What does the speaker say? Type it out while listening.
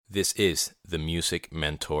This is the Music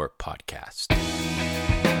Mentor Podcast.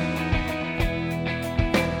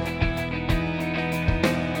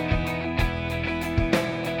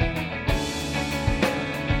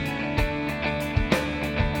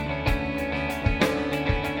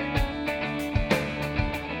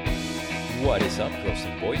 What is up, girls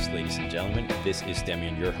and boys, ladies and gentlemen? This is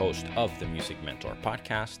Demian, your host of the Music Mentor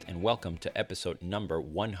Podcast, and welcome to episode number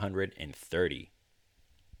 130.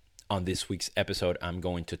 On this week's episode, I'm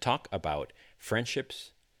going to talk about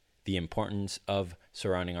friendships, the importance of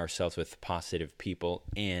surrounding ourselves with positive people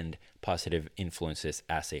and positive influences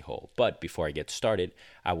as a whole. But before I get started,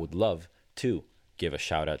 I would love to give a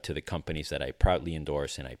shout out to the companies that I proudly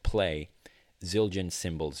endorse and I play: Zildjian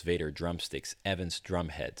Cymbals, Vader Drumsticks, Evans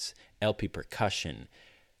Drumheads, LP Percussion,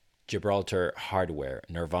 Gibraltar Hardware,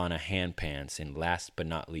 Nirvana Handpans, and last but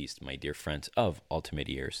not least, my dear friends of Ultimate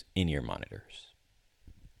Ears in-ear monitors.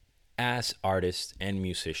 As artists and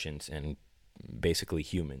musicians and basically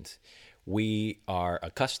humans, we are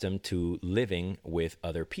accustomed to living with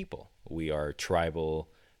other people. We are tribal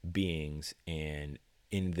beings, and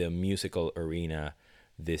in the musical arena,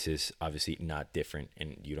 this is obviously not different,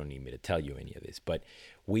 and you don't need me to tell you any of this, but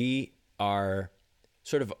we are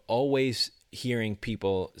sort of always hearing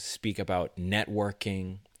people speak about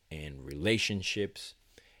networking and relationships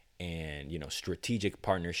and, strategic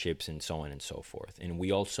partnerships and so on and so forth. And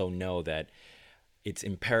we also know that it's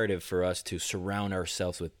imperative for us to surround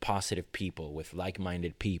ourselves with positive people, with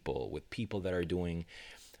like-minded people, with people that are doing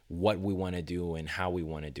what we want to do and how we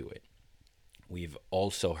want to do it. We've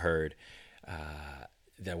also heard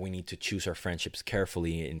that we need to choose our friendships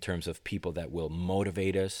carefully in terms of people that will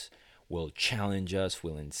motivate us, will challenge us,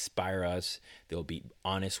 will inspire us, they'll be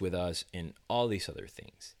honest with us, and all these other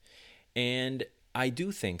things. And I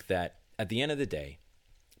do think that at the end of the day,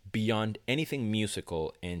 beyond anything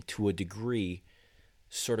musical and to a degree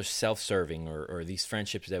sort of self-serving or these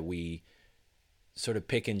friendships that we sort of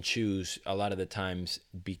pick and choose a lot of the times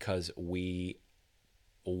because we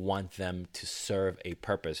want them to serve a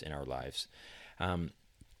purpose in our lives.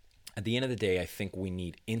 At the end of the day, I think we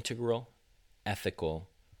need integral, ethical,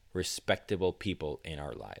 respectable people in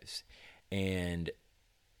our lives. And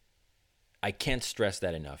I can't stress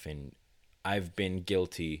that enough. And I've been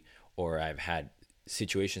guilty, or I've had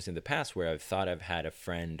situations in the past where I've thought I've had a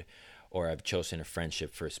friend or I've chosen a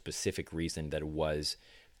friendship for a specific reason that was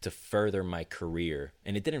to further my career.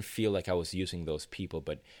 And it didn't feel like I was using those people,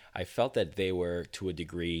 but I felt that they were, to a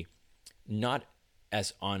degree, not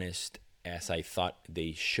as honest as I thought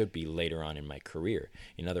they should be later on in my career.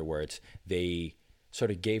 In other words, they sort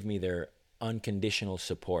of gave me their unconditional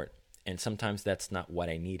support. And sometimes that's not what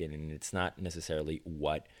I needed, and it's not necessarily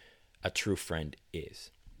what a true friend is.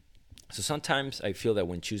 So sometimes I feel that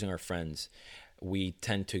when choosing our friends, we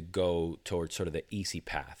tend to go towards sort of the easy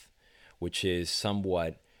path, which is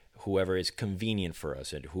somewhat whoever is convenient for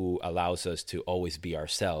us and who allows us to always be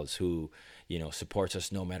ourselves, who, supports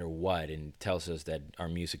us no matter what and tells us that our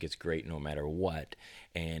music is great no matter what,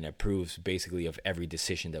 and approves basically of every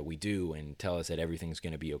decision that we do and tell us that everything's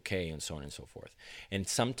going to be okay, and so on and so forth. And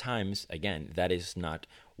sometimes, again, that is not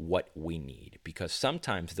what we need, because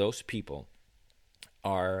sometimes those people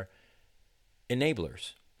are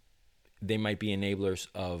enablers. They might be enablers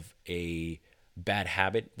of a bad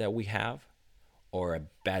habit that we have, or a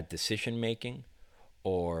bad decision making,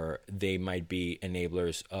 or they might be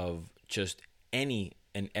enablers of just any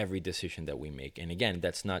and every decision that we make. And again,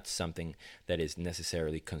 that's not something that is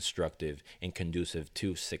necessarily constructive and conducive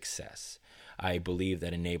to success. I believe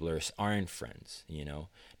that enablers aren't friends.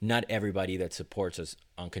 Not everybody that supports us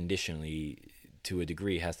unconditionally to a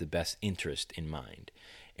degree has the best interest in mind.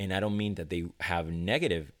 And I don't mean that they have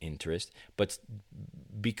negative interest, but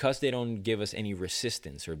because they don't give us any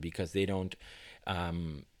resistance, or because they don't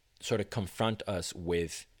sort of confront us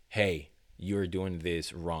with, hey, you're doing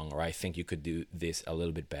this wrong, or I think you could do this a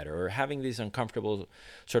little bit better, or having these uncomfortable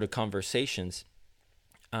sort of conversations,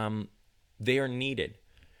 they are needed.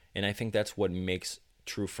 And I think that's what makes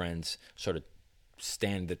true friends sort of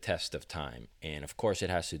stand the test of time. And of course, it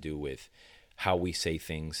has to do with how we say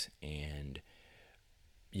things, and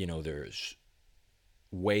there's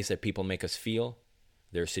ways that people make us feel.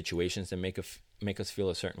 There are situations that make us feel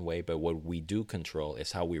a certain way, but what we do control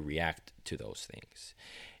is how we react to those things.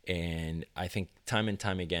 And I think time and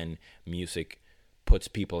time again, music puts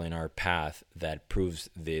people in our path that proves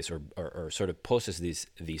this, or sort of poses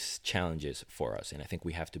these challenges for us. And I think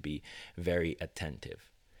we have to be very attentive.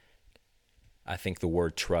 I think the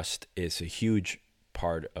word trust is a huge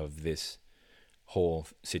part of this whole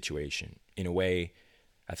situation. In a way,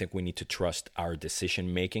 I think we need to trust our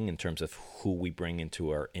decision making in terms of who we bring into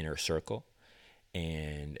our inner circle.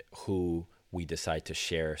 And who we decide to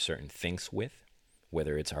share certain things with,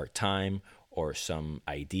 whether it's our time or some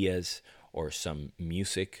ideas or some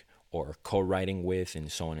music or co-writing with,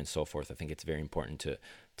 and so on and so forth. I think it's very important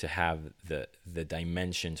to have the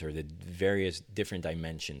dimensions or the various different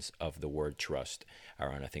dimensions of the word trust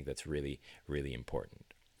around. I think that's really, really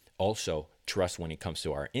important. Also, trust when it comes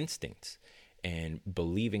to our instincts and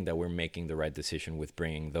believing that we're making the right decision with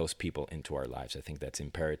bringing those people into our lives. I think that's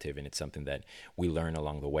imperative, and it's something that we learn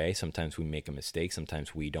along the way. Sometimes we make a mistake.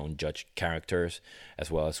 Sometimes we don't judge characters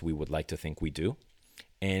as well as we would like to think we do.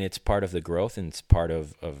 And it's part of the growth, and it's part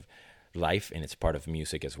of life, and it's part of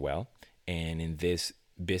music as well. And in this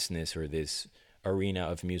business or this arena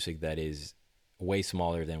of music that is way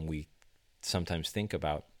smaller than we sometimes think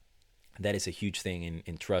about, that is a huge thing.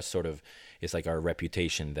 In trust sort of is like our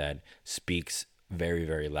reputation that speaks very,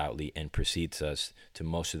 very loudly and precedes us to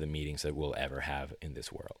most of the meetings that we'll ever have in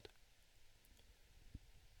this world.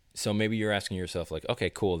 So maybe you're asking yourself like, okay,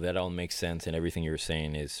 cool, that all makes sense and everything you're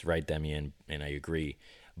saying is right, Demi, and I agree.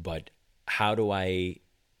 But how do I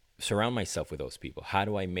surround myself with those people? How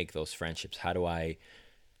do I make those friendships? How do I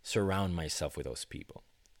surround myself with those people?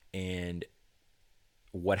 And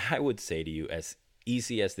what I would say to you, as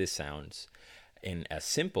easy as this sounds and as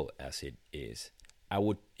simple as it is, I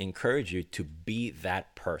would encourage you to be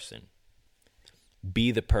that person.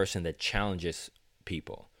 Be the person that challenges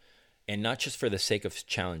people. And not just for the sake of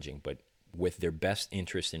challenging, but with their best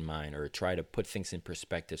interest in mind, or try to put things in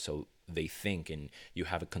perspective so they think and you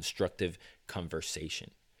have a constructive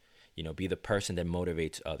conversation. Be the person that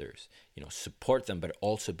motivates others. Support them, but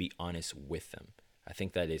also be honest with them. I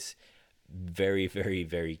think that is very, very,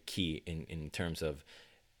 very key in terms of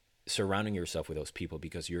surrounding yourself with those people,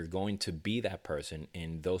 because you're going to be that person,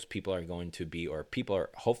 and those people are going to be, or people are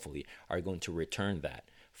hopefully are going to return that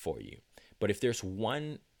for you. But if there's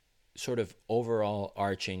one sort of overall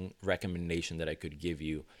arching recommendation that I could give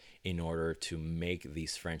you in order to make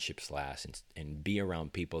these friendships last and be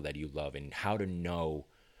around people that you love, and how to know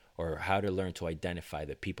or how to learn to identify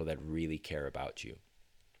the people that really care about you,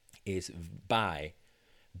 is by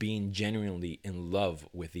being genuinely in love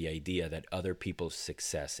with the idea that other people's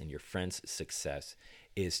success and your friends' success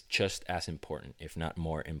is just as important, if not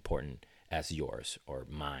more important, as yours or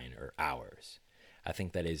mine or ours. I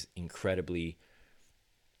think that is incredibly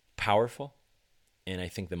powerful. And I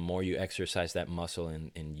think the more you exercise that muscle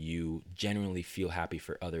and you genuinely feel happy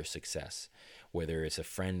for other success, whether it's a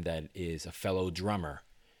friend that is a fellow drummer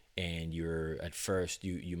and you're at first,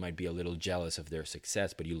 you might be a little jealous of their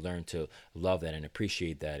success, but you learn to love that and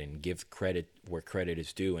appreciate that and give credit where credit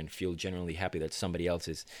is due and feel genuinely happy that somebody else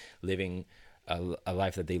is living a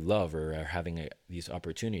life that they love or are having these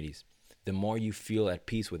opportunities. The more you feel at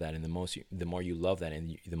peace with that, and the more you love that,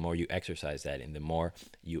 and the more you exercise that, and the more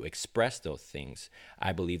you express those things,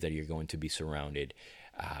 I believe that you're going to be surrounded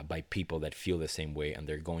by people that feel the same way, and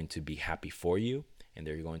they're going to be happy for you, and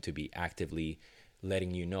they're going to be actively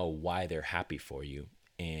letting you know why they're happy for you.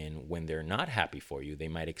 And when they're not happy for you, they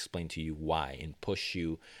might explain to you why and push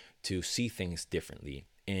you to see things differently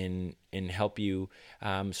and help you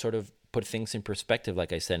sort of put things in perspective,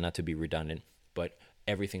 like I said, not to be redundant, but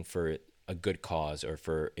everything for a good cause or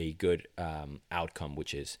for a good outcome,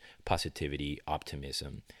 which is positivity,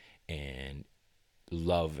 optimism, and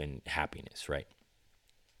love and happiness, right?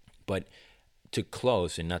 But to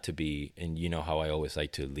close, and not to be, and you know how I always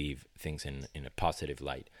like to leave things in a positive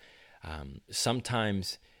light.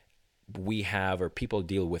 Sometimes we have, or people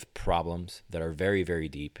deal with problems that are very, very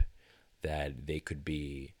deep, that they could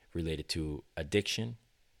be related to addiction.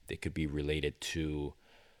 They could be related to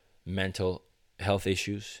mental health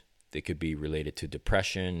issues. They could be related to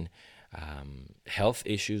depression, health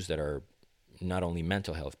issues that are not only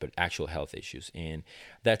mental health, but actual health issues. And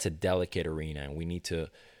that's a delicate arena, and we need to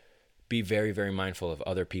be very, very mindful of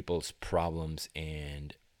other people's problems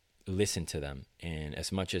and listen to them. And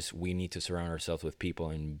as much as we need to surround ourselves with people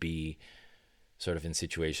and be sort of in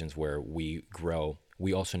situations where we grow,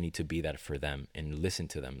 we also need to be that for them and listen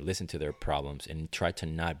to them, listen to their problems, and try to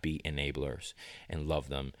not be enablers and love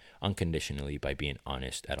them unconditionally by being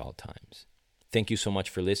honest at all times. Thank you so much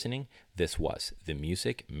for listening. This was the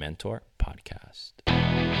Music Mentor Podcast.